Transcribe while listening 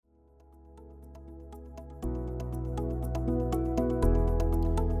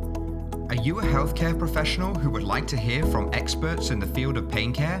you a healthcare professional who would like to hear from experts in the field of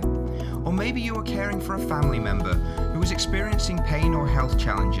pain care? Or maybe you are caring for a family member who is experiencing pain or health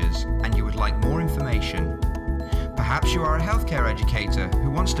challenges and you would like more information. Perhaps you are a healthcare educator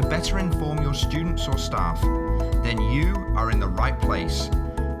who wants to better inform your students or staff. Then you are in the right place.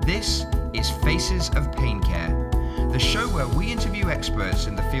 This is Faces of Pain Care, the show where we interview experts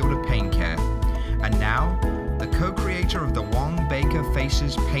in the field of pain care. And now, the co-creator of the Wong-Baker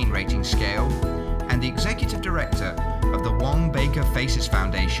Faces Pain Rating Scale and the executive director of the Wong-Baker Faces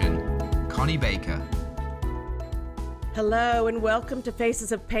Foundation, Connie Baker. Hello and welcome to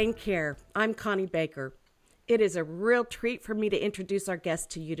Faces of Pain Care. I'm Connie Baker. It is a real treat for me to introduce our guest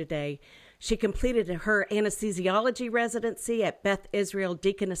to you today. She completed her anesthesiology residency at Beth Israel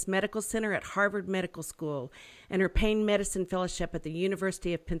Deaconess Medical Center at Harvard Medical School and her pain medicine fellowship at the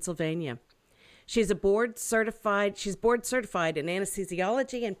University of Pennsylvania. She's board certified in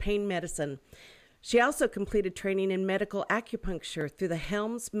anesthesiology and pain medicine. She also completed training in medical acupuncture through the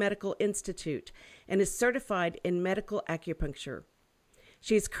Helms Medical Institute and is certified in medical acupuncture.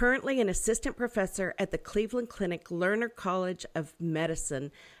 She is currently an assistant professor at the Cleveland Clinic Lerner College of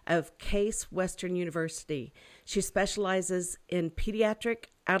Medicine of Case Western University. She specializes in pediatric,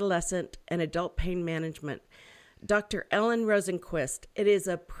 adolescent, and adult pain management. Dr. Ellen Rosenquist, it is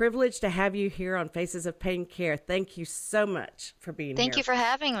a privilege to have you here on Faces of Pain Care. Thank you so much for being here. Thank you for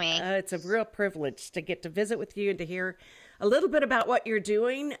having me. It's a real privilege to get to visit with you and to hear a little bit about what you're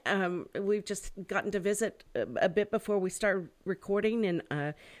doing. We've just gotten to visit a bit before we start recording, and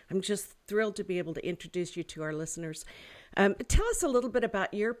I'm just thrilled to be able to introduce you to our listeners. Tell us a little bit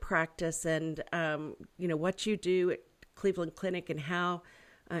about your practice and what you do at Cleveland Clinic and how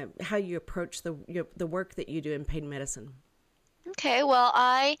you approach the work that you do in pain medicine. Okay, well,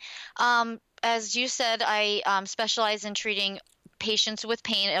 I, as you said, I specialize in treating patients with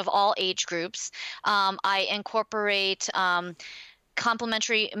pain of all age groups. I incorporate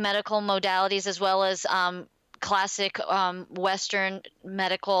complementary medical modalities as well as classic Western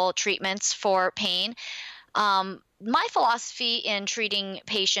medical treatments for pain. My philosophy in treating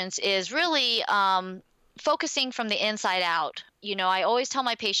patients is really focusing from the inside out. I always tell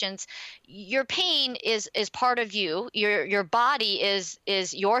my patients, your pain is part of you. Your body is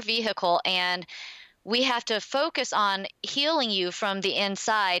your vehicle, and we have to focus on healing you from the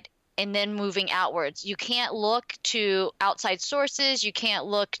inside and then moving outwards. You can't look to outside sources. You can't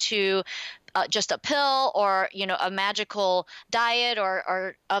look to just a pill or a magical diet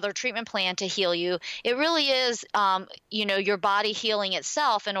or other treatment plan to heal you. It really is your body healing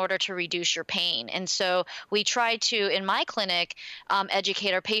itself in order to reduce your pain. And so we try to, in my clinic,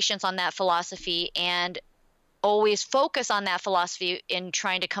 educate our patients on that philosophy and always focus on that philosophy in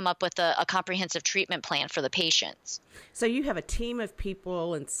trying to come up with a comprehensive treatment plan for the patients. So you have a team of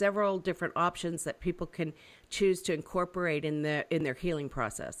people and several different options that people can choose to incorporate in their healing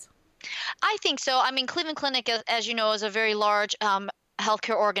process. I think so. I mean, Cleveland Clinic, as you know, is a very large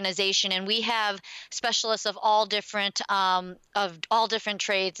healthcare organization, and we have specialists of all different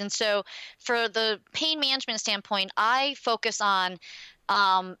trades. And so, for the pain management standpoint, I focus on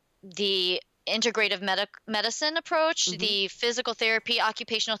the integrative medicine approach, the physical therapy,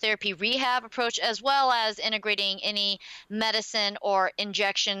 occupational therapy, rehab approach, as well as integrating any medicine or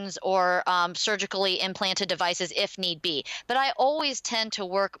injections or surgically implanted devices if need be. But I always tend to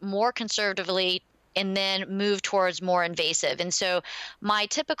work more conservatively and then move towards more invasive. And so my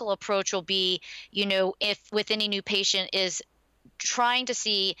typical approach will be, if with any new patient is trying to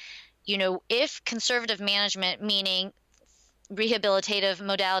see, if conservative management, meaning rehabilitative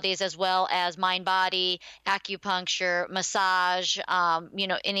modalities as well as mind-body, acupuncture, massage,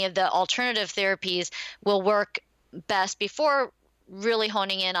 any of the alternative therapies will work best before really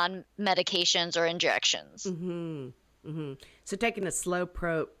honing in on medications or injections. So taking a slow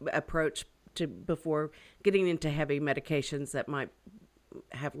approach before getting into heavy medications that might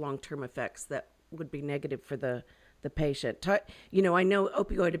have long-term effects that would be negative for the patient. I know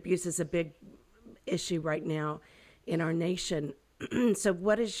opioid abuse is a big issue right now in our nation. So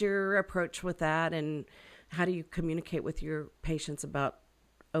what is your approach with that, and how do you communicate with your patients about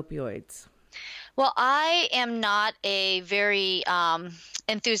opioids? Well, I am not a very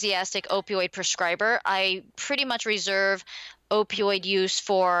enthusiastic opioid prescriber. I pretty much reserve opioid use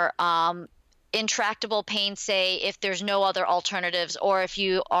for intractable pain, say if there's no other alternatives, or if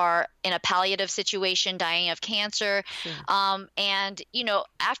you are in a palliative situation dying of cancer. Sure. And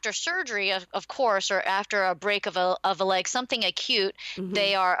after surgery, of course, or after a break of a leg, something acute,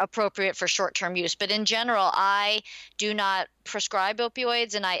 they are appropriate for short-term use. But in general, I do not prescribe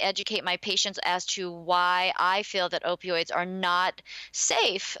opioids, and I educate my patients as to why I feel that opioids are not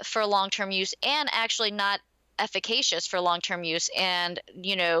safe for long-term use and actually not efficacious for long-term use. And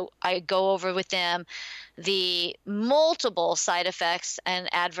I go over with them the multiple side effects and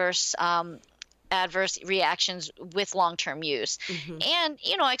adverse reactions with long-term use. And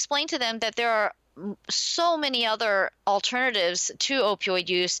I explain to them that there are so many other alternatives to opioid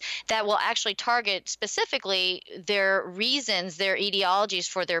use that will actually target specifically their reasons, their etiologies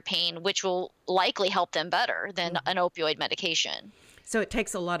for their pain, which will likely help them better than an opioid medication. So it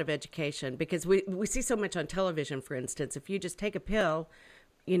takes a lot of education, because we see so much on television, for instance. If you just take a pill,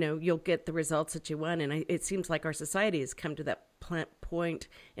 you'll get the results that you want. And it seems like our society has come to that point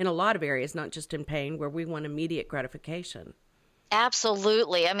in a lot of areas, not just in pain, where we want immediate gratification.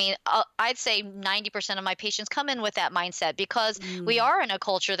 Absolutely. I mean, I'd say 90% of my patients come in with that mindset, because we are in a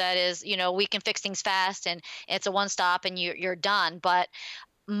culture that is, we can fix things fast and it's a one stop and you're done. But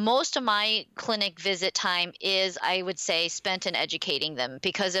most of my clinic visit time is, I would say, spent in educating them,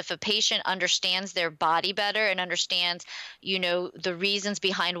 because if a patient understands their body better and understands, the reasons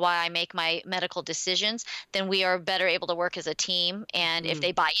behind why I make my medical decisions, then we are better able to work as a team. And if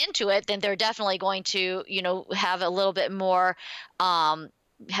they buy into it, then they're definitely going to, have a little bit more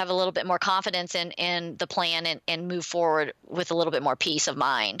confidence in the plan and move forward with a little bit more peace of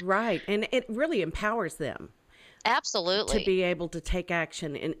mind. Right. And it really empowers them. Absolutely. To be able to take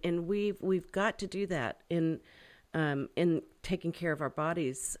action, and we've got to do that in taking care of our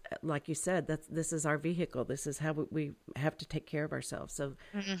bodies. Like you said, this is our vehicle. This is how we have to take care of ourselves. So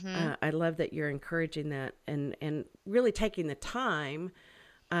I love that you're encouraging that and really taking the time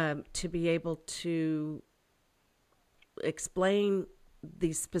to be able to explain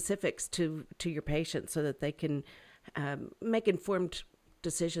these specifics to your patients, so that they can make informed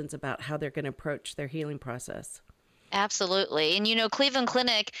decisions about how they're going to approach their healing process. Absolutely. And, Cleveland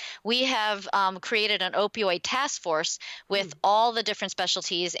Clinic, we have created an opioid task force with all the different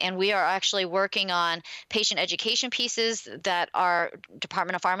specialties, and we are actually working on patient education pieces that our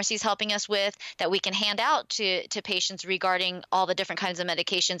Department of Pharmacy is helping us with, that we can hand out to patients regarding all the different kinds of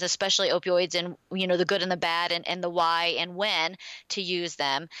medications, especially opioids, and, the good and the bad, and the why and when to use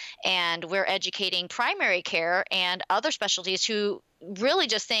them. And we're educating primary care and other specialties who really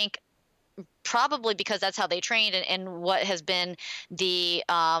just think, probably because that's how they trained, and what has been the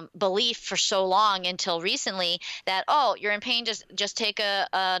belief for so long until recently, that, oh, you're in pain, just take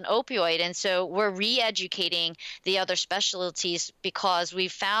an opioid. And so we're re-educating the other specialties, because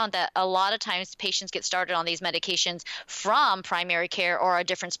we've found that a lot of times patients get started on these medications from primary care or a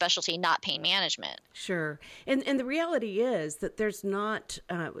different specialty, not pain management. Sure. And the reality is that there's not,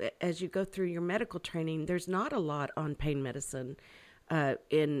 as you go through your medical training, there's not a lot on pain medicine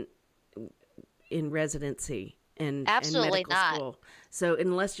in residency and Absolutely medical not. school. So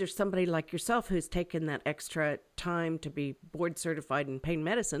unless you're somebody like yourself who's taken that extra time to be board certified in pain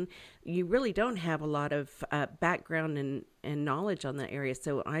medicine, you really don't have a lot of background and knowledge on that area.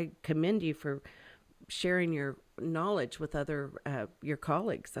 So I commend you for sharing your knowledge with your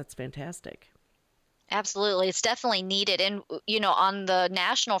colleagues. That's fantastic. Absolutely. It's definitely needed. And, on the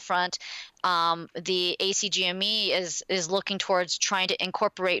national front, the ACGME is looking towards trying to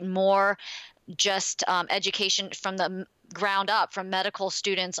incorporate more just education from the ground up, from medical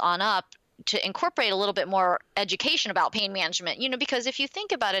students on up, to incorporate a little bit more education about pain management, because if you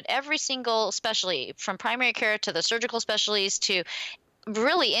think about it, every single specialty, from primary care to the surgical specialties to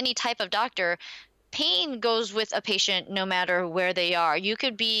really any type of doctor, pain goes with a patient no matter where they are. You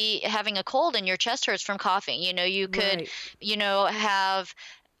could be having a cold and your chest hurts from coughing. You could, Right. have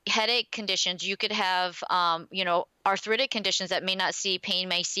headache conditions. You could have, arthritic conditions that may not see pain,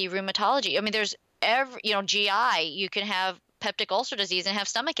 may see rheumatology. I mean, there's GI. You can have peptic ulcer disease and have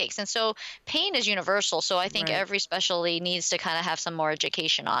stomach aches. And so pain is universal. So I think Right. every specialty needs to kind of have some more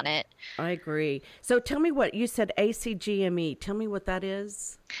education on it. I agree. So tell me what you said, ACGME. Tell me what that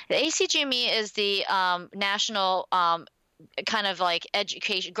is. The ACGME is the national kind of like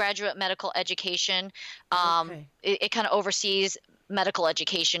education, graduate medical education. Okay. It kind of oversees medical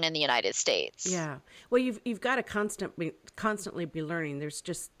education in the United States. Yeah. Well, you've got to constantly be learning. There's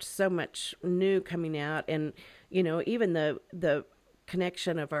just so much new coming out, and even the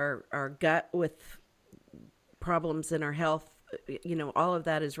connection of our gut with problems in our health. All of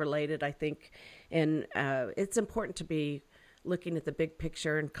that is related, I think, and it's important to be looking at the big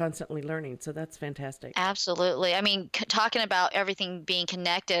picture and constantly learning. So that's fantastic. Absolutely. I mean, talking about everything being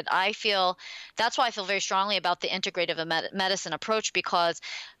connected, I feel that's why I feel very strongly about the integrative medicine approach because,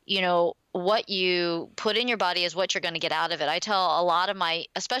 what you put in your body is what you're going to get out of it. I tell a lot of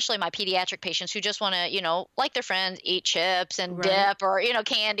especially my pediatric patients who just want to, like their friends, eat chips and dip or,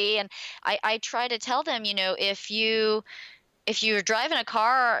 candy. And I try to tell them, if you're driving a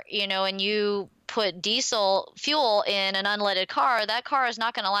car, and you put diesel fuel in an unleaded car, that car is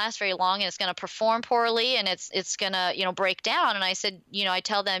not going to last very long and it's going to perform poorly and it's going to, break down. And I said, I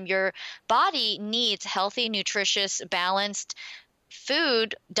tell them your body needs healthy, nutritious, balanced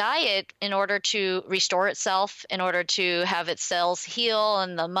food diet in order to restore itself, in order to have its cells heal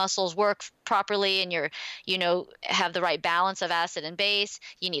and the muscles work properly and have the right balance of acid and base.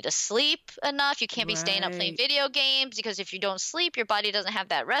 You need to sleep enough. You can't be staying up playing video games because if you don't sleep, your body doesn't have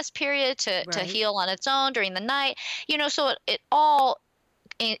that rest period to heal on its own during the night. So it all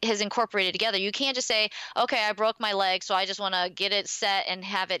has incorporated together. You can't just say, okay, I broke my leg, so I just want to get it set and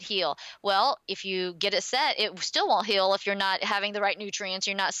have it heal. Well, if you get it set, it still won't heal if you're not having the right nutrients,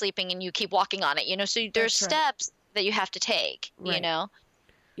 you're not sleeping, and you keep walking on it. So there's steps that you have to take,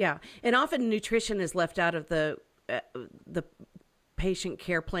 Yeah. And often nutrition is left out of the patient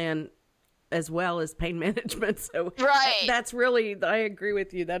care plan as well as pain management. So that's really, I agree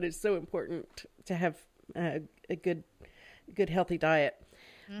with you. That is so important to have a good healthy diet.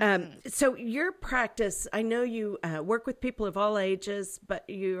 So your practice, I know you work with people of all ages, but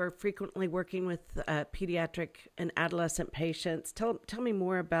you are frequently working with pediatric and adolescent patients. Tell me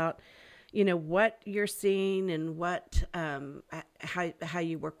more about, what you're seeing and what how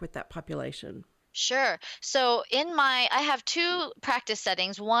you work with that population. Sure. So I have two practice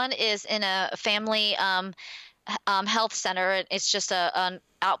settings. One is in a family health center. It's just an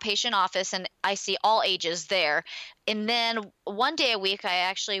outpatient office, and I see all ages there. And then one day a week, I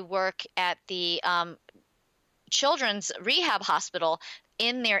actually work at the children's rehab hospital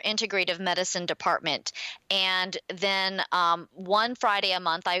in their integrative medicine department. And then one Friday a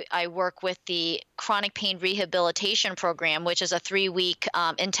month, I work with the chronic pain rehabilitation program, which is a 3-week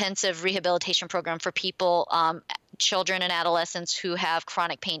intensive rehabilitation program for people, children and adolescents who have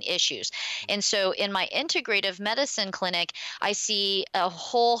chronic pain issues. And so in my integrative medicine clinic, I see a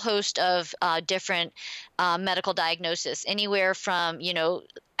whole host of different medical diagnoses, anywhere from,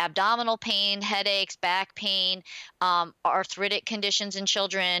 abdominal pain, headaches, back pain, arthritic conditions in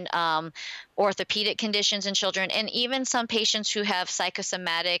children, orthopedic conditions in children, and even some patients who have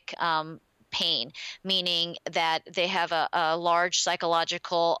psychosomatic pain, meaning that they have a large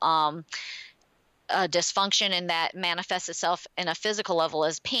psychological dysfunction, and that manifests itself in a physical level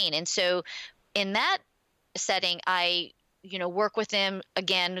as pain. And so in that setting, I work with them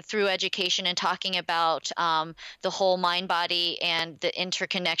again through education and talking about the whole mind, body, and the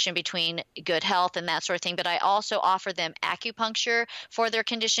interconnection between good health and that sort of thing. But I also offer them acupuncture for their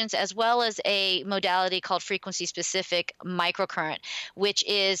conditions, as well as a modality called frequency specific microcurrent, which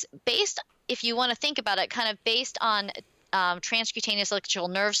is based, if you want to think about it, kind of based on transcutaneous electrical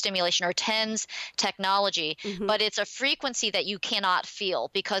nerve stimulation, or TENS technology, but it's a frequency that you cannot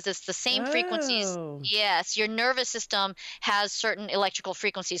feel because it's the same frequencies. Yes, your nervous system has certain electrical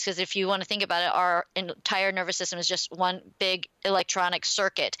frequencies, because if you want to think about it, our entire nervous system is just one big electronic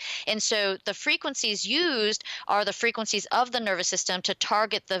circuit. And so the frequencies used are the frequencies of the nervous system to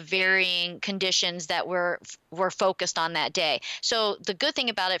target the varying conditions that we're focused on that day. So the good thing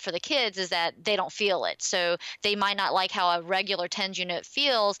about it for the kids is that they don't feel it. So they might not like how a regular TENS unit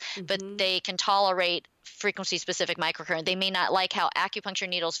feels, but they can tolerate frequency-specific microcurrent. They may not like how acupuncture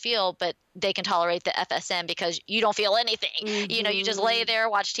needles feel, but they can tolerate the FSM because you don't feel anything. You just lay there,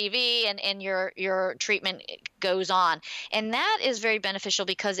 watch TV, and your treatment goes on. And that is very beneficial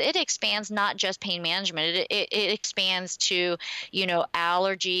because it expands not just pain management. It expands to,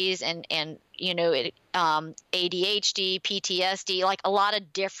 allergies and ADHD, PTSD, like a lot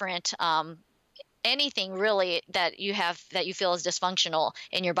of different anything really that you feel is dysfunctional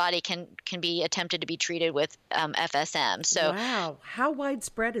in your body can be attempted to be treated with FSM. So wow, how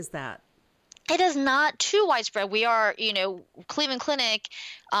widespread is that? It is not too widespread. We are, Cleveland Clinic,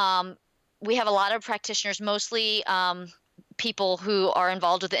 we have a lot of practitioners, mostly people who are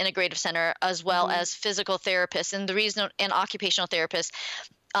involved with the integrative center, as well as physical therapists, and occupational therapists.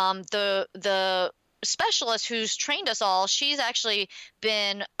 The specialist who's trained us all, she's actually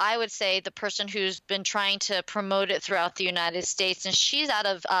been, I would say, the person who's been trying to promote it throughout the United States, and she's out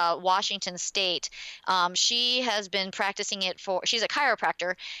of Washington State. She has been practicing it she's a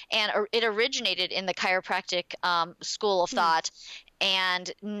chiropractor, and it originated in the chiropractic school of thought.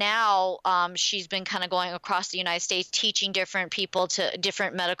 And now she's been kind of going across the United States, teaching different people, to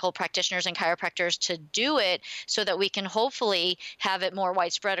different medical practitioners and chiropractors, to do it, so that we can hopefully have it more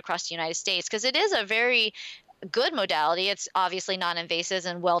widespread across the United States, because it is a very good modality. It's obviously non-invasive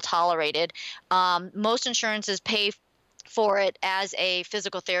and well tolerated. Most insurances pay for it as a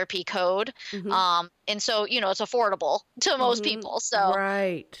physical therapy code. Mm-hmm. And so, it's affordable to most Mm-hmm. people. So,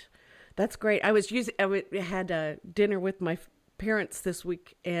 Right. That's great. I had dinner with my parents this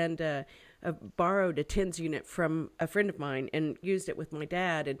week, and borrowed a TENS unit from a friend of mine and used it with my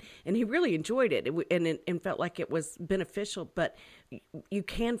dad, and he really enjoyed it, and felt like it was beneficial. But you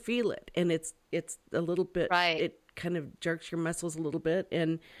can feel it, and it's a little bit. right. It kind of jerks your muscles a little bit,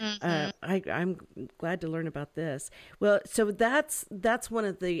 and I'm glad to learn about this. Well, so that's one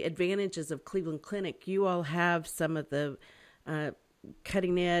of the advantages of Cleveland Clinic. You all have some of the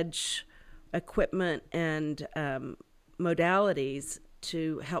cutting edge equipment and modalities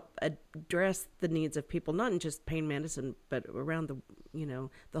to help address the needs of people, not in just pain medicine, but around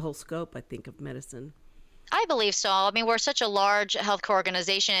the whole scope, I think, of medicine. I believe so. I mean, we're such a large healthcare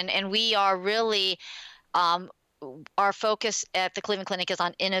organization, and we are really, um, our focus at the Cleveland Clinic is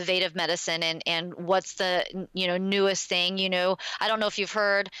on innovative medicine, and what's the, newest thing. I don't know if you've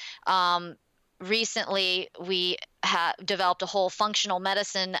heard, recently we developed a whole functional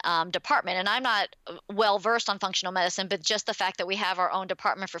medicine department, and I'm not well versed on functional medicine, but just the fact that we have our own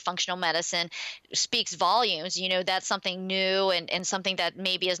department for functional medicine speaks volumes. That's something new, and something that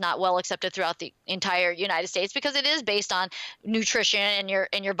maybe is not well accepted throughout the entire United States, because it is based on nutrition and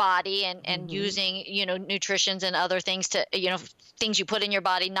your body, and Mm-hmm. using nutritions and other things to things you put in your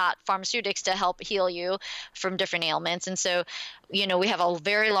body, not pharmaceutics, to help heal you from different ailments. And so we have a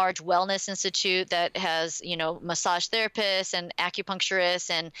very large wellness institute that has massage therapists and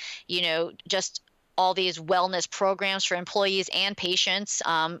acupuncturists, and just all these wellness programs for employees and patients,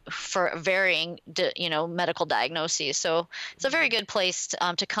 for varying medical diagnoses. So it's a very good place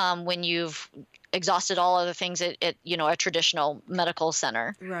to come when you've exhausted all other things at a traditional medical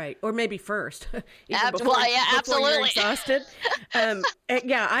center. Right, or maybe first, even Well, yeah, before you're absolutely. exhausted.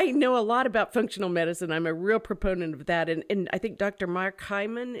 Yeah, I know a lot about functional medicine. I'm a real proponent of that, and I think Dr. Mark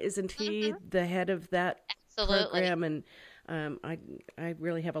Hyman, isn't he the head of that Absolutely. program? And I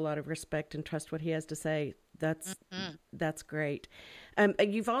really have a lot of respect and trust what he has to say. That's great.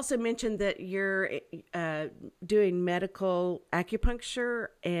 You've also mentioned that you're doing medical acupuncture,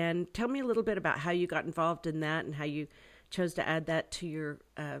 and tell me a little bit about how you got involved in that and how you chose to add that to your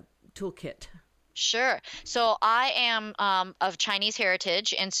toolkit. Sure. So I am of Chinese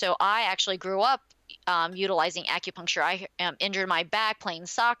heritage, and so I actually grew up utilizing acupuncture. I injured my back playing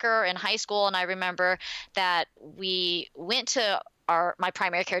soccer in high school, and I remember that we went to my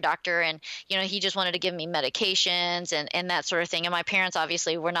primary care doctor, and he just wanted to give me medications and that sort of thing. And my parents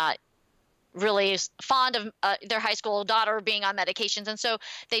obviously were not really fond of their high school daughter being on medications, and so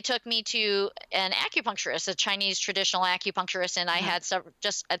they took me to an acupuncturist, a Chinese traditional acupuncturist, and I had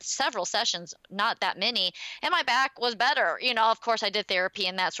just at several sessions, not that many, and my back was better. Of course I did therapy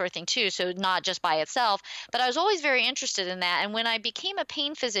and that sort of thing too, so not just by itself, but I was always very interested in that. And when I became a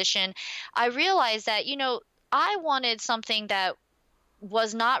pain physician, I realized that I wanted something that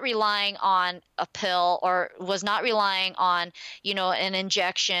was not relying on a pill, or was not relying on an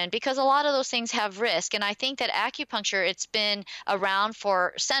injection, because a lot of those things have risk. And I think that acupuncture, it's been around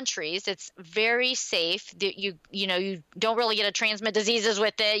for centuries. It's very safe. You don't really get to transmit diseases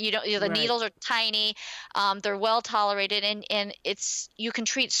with it. The Right. needles are tiny. They're well tolerated, and you can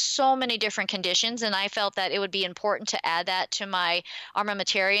treat so many different conditions. And I felt that it would be important to add that to my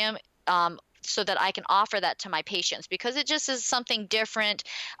armamentarium, so that I can offer that to my patients, because it just is something different,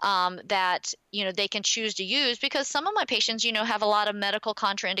 that they can choose to use, because some of my patients have a lot of medical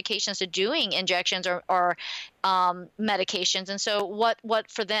contraindications to doing injections or medications. And so what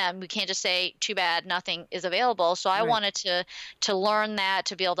for them, we can't just say too bad, nothing is available. So I Right. wanted to learn that,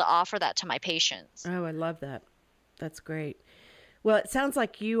 to be able to offer that to my patients. Oh, I love that. That's great. Well, it sounds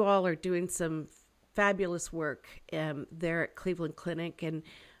like you all are doing some fabulous work there at Cleveland Clinic, and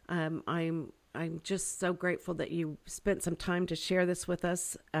I'm just so grateful that you spent some time to share this with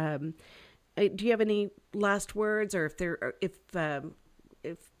us. Do you have any last words, or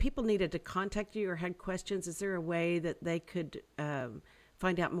if people needed to contact you or had questions, is there a way that they could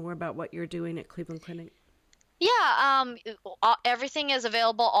find out more about what you're doing at Cleveland Clinic? Yeah, everything is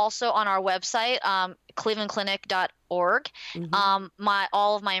available also on our website, clevelandclinic.org.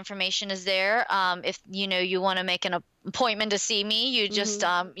 All of my information is there. If you want to make an appointment to see me, you just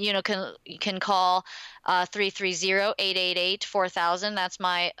can call 330-888-4000. That's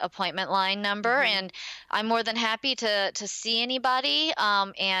my appointment line number, and I'm more than happy to see anybody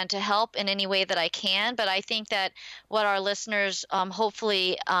and to help in any way that I can. But I think that what our listeners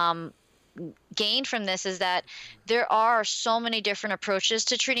hopefully gained from this is that there are so many different approaches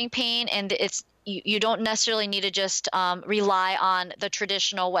to treating pain, and you don't necessarily need to just rely on the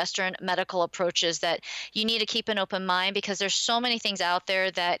traditional Western medical approaches. That you need to keep an open mind, because there's so many things out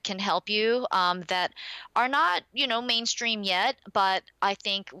there that can help you that are not mainstream yet, but I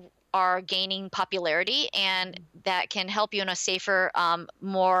think are gaining popularity, and that can help you in a safer,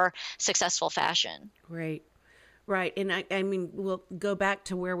 more successful fashion. Great. Right. And I mean, we'll go back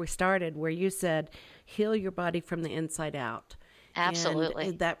to where we started, where you said, heal your body from the inside out. Absolutely.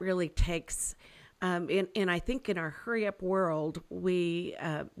 And that really takes, and I think in our hurry up world, we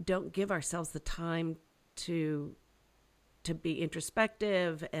don't give ourselves the time to be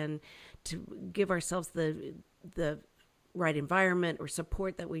introspective and to give ourselves the right environment or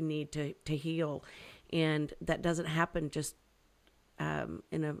support that we need to heal. And that doesn't happen just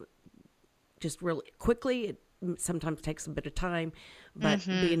just really quickly. It sometimes takes a bit of time, but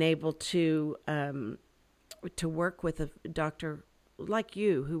being able to work with a doctor like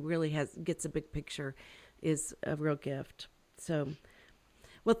you, who really gets a big picture, is a real gift. So,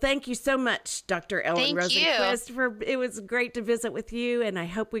 well, thank you so much, Dr. Ellen Rosenquist. It was great to visit with you, and I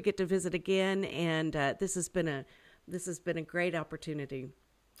hope we get to visit again. And this has been a great opportunity.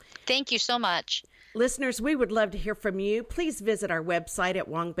 Thank you so much. Listeners, we would love to hear from you. Please visit our website at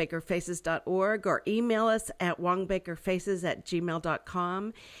wongbakerfaces.org or email us at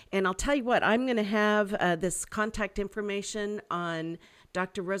wongbakerfaces@gmail.com. And I'll tell you what, I'm going to have this contact information on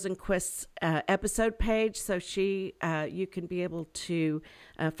Dr. Rosenquist's episode page, so you can be able to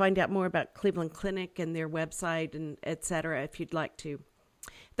find out more about Cleveland Clinic and their website and et cetera if you'd like to.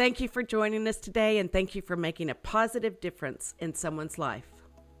 Thank you for joining us today, and thank you for making a positive difference in someone's life.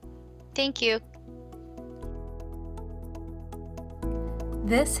 Thank you.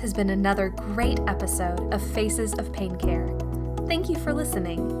 This has been another great episode of Faces of Pain Care. Thank you for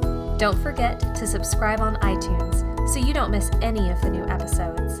listening. Don't forget to subscribe on iTunes so you don't miss any of the new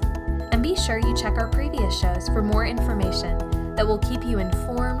episodes. And be sure you check our previous shows for more information that will keep you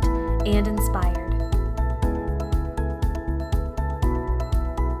informed and inspired.